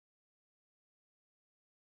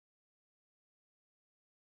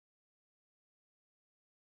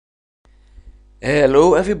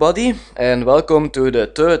Hello everybody and welcome to the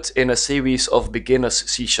third in a series of beginners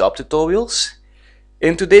C# tutorials.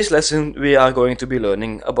 In today's lesson we are going to be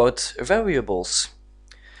learning about variables.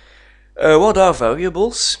 What are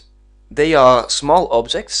variables? They are small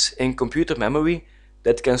objects in computer memory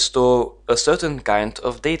that can store a certain kind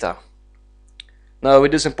of data. Now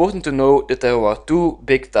it is important to know that there are two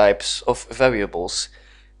big types of variables: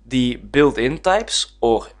 the built-in types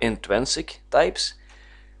or intrinsic types,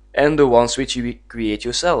 and the ones which you create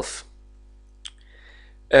yourself.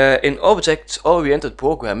 In object-oriented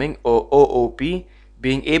programming, or OOP,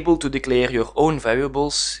 being able to declare your own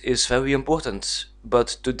variables is very important,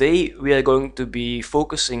 but today we are going to be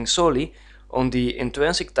focusing solely on the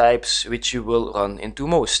intrinsic types which you will run into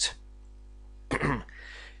most.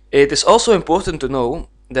 It is also important to know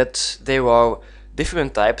that there are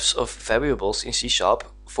different types of variables in C#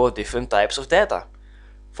 for different types of data.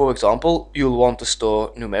 For example, you'll want to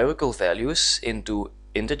store numerical values into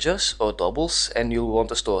integers or doubles, and you'll want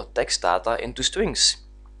to store text data into strings.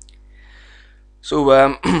 So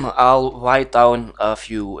I'll write down a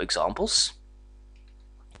few examples.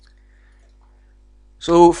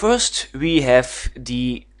 So first we have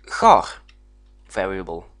the char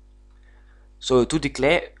variable. So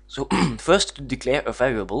first to declare a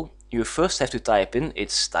variable, you first have to type in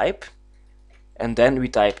its type, and then we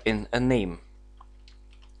type in a name.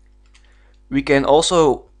 We can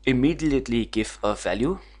also immediately give a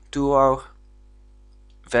value to our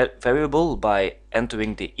variable by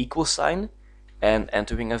entering the equal sign and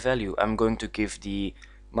entering a value. I'm going to give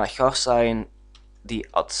my char sign the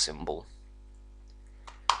 @ symbol.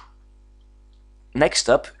 Next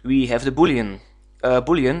up we have the boolean. A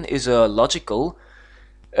boolean is a logical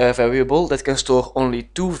variable that can store only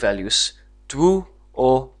two values, true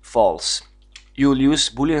or false. You'll use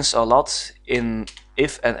booleans a lot in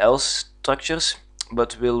if and else structures,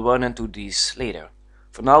 but we'll run into these later.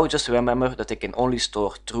 For now, just remember that they can only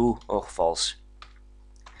store true or false.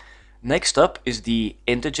 Next up is the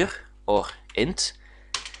integer, or int.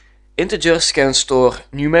 Integers can store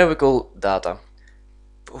numerical data.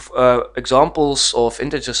 Examples of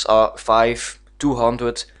integers are 5,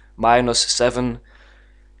 200, -7,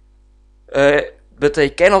 but they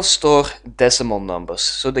cannot store decimal numbers,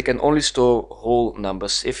 so they can only store whole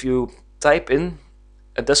numbers. If you type in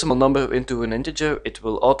a decimal number into an integer, it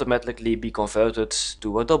will automatically be converted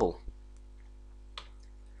to a double.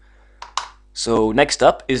 So next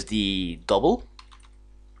up is the double.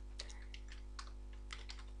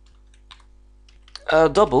 A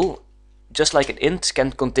double, just like an int,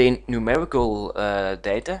 can contain numerical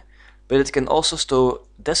data, but it can also store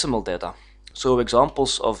decimal data. So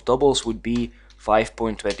examples of doubles would be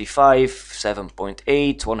 5.25,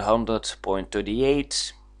 7.8,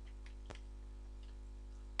 100.38.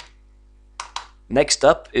 Next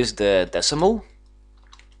up is the decimal.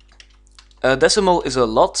 A decimal is a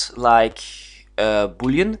lot like a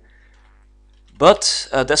boolean, but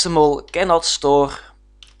a decimal cannot store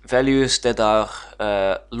values that are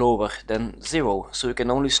lower than 0, so you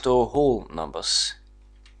can only store whole numbers.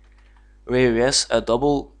 Whereas a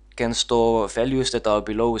double can store values that are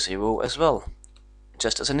below 0 as well,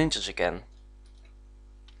 just as an integer can.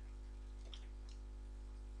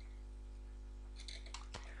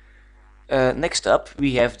 Next up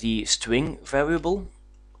we have the string variable.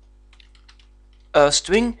 A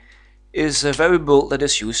string is a variable that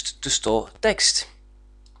is used to store text.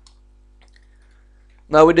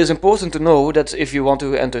 Now it is important to know that if you want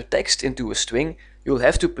to enter text into a string, you'll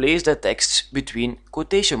have to place that text between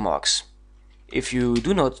quotation marks. If you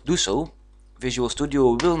do not do so, Visual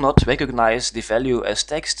Studio will not recognize the value as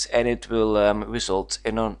text, and it will result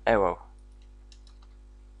in an error.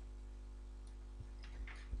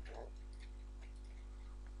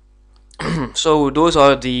 So those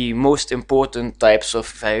are the most important types of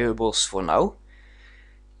variables for now.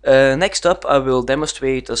 Next up I will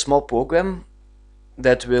demonstrate a small program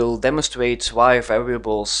that will demonstrate why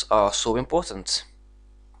variables are so important.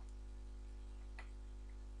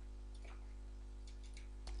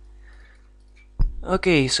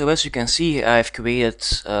 Okay, so as you can see, I've created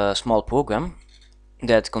a small program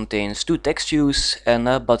that contains two text views and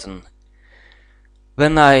a button.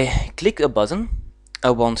 When I click a button, I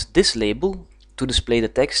want this label to display the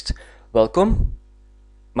text: welcome,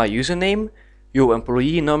 my username, your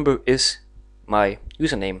employee number is my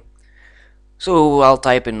username. So I'll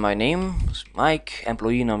type in my name, Mike,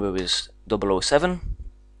 employee number is 007,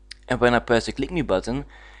 and when I press the click me button,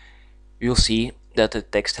 you'll see that the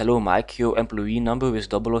text "Hello Mike, your employee number is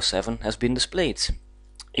 007" has been displayed.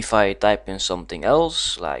 If I type in something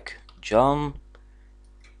else like John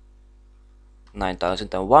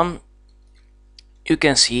 9001, you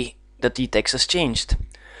can see that the text has changed.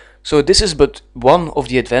 So this is but one of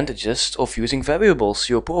the advantages of using variables.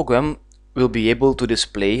 Your program will be able to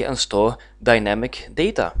display and store dynamic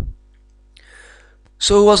data.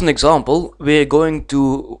 So as an example, we're going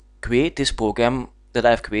to create this program that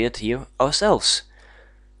I've created here ourselves.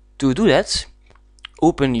 To do that,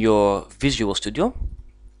 open your Visual Studio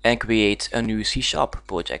and create a new C#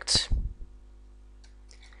 project.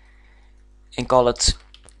 And call it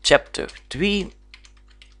Chapter 3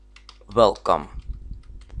 Welcome.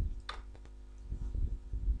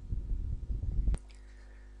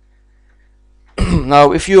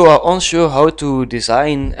 Now, if you are unsure how to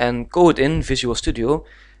design and code in Visual Studio,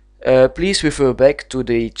 please refer back to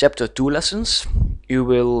the Chapter 2 lessons. You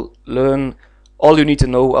will learn all you need to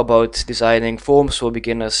know about designing forms for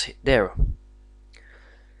beginners there.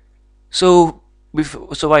 So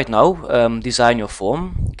right now, design your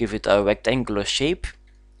form, give it a rectangular shape,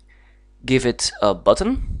 give it a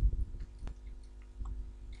button,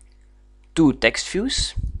 2 text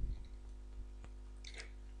views,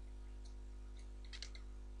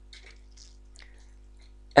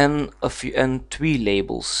 and 3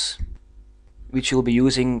 labels, which you'll be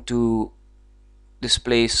using to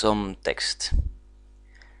display some text.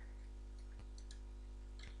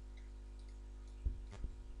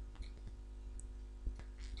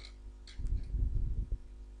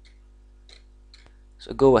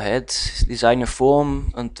 So go ahead, design your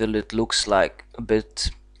form until it looks like a bit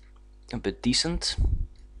decent.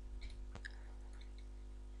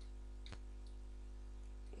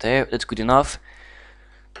 There, that's good enough.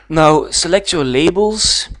 Now select your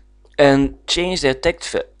labels and change their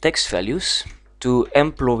text values to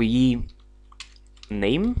employee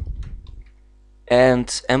name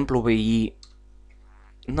and employee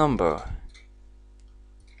number.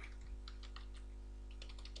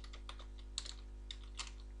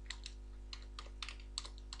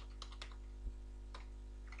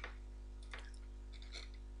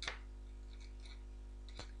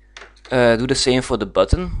 Do the same for the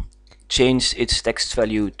button. Change its text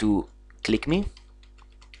value to click me.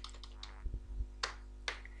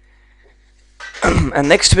 And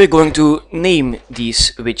next we're going to name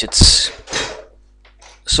these widgets.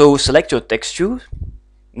 So select your text view,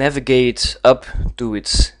 navigate up to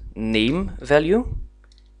its name value,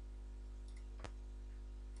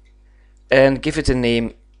 and give it a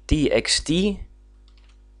name txt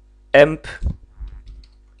emp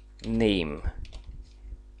name.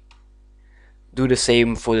 Do the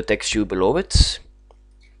same for the text view below it.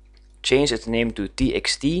 Change its name to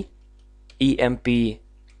txt emp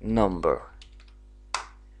number.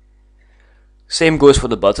 Same goes for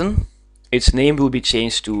the button. Its name will be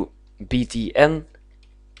changed to btn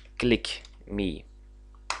click me.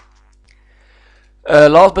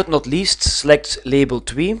 Last but not least, select label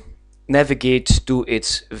 3, navigate to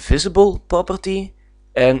its visible property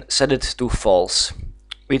and set it to false,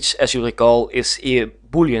 which, as you recall, is a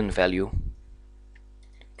Boolean value.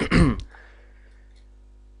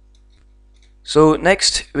 So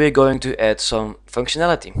next we're going to add some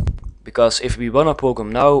functionality, because if we run our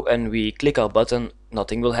program now and we click our button,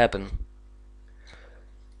 nothing will happen.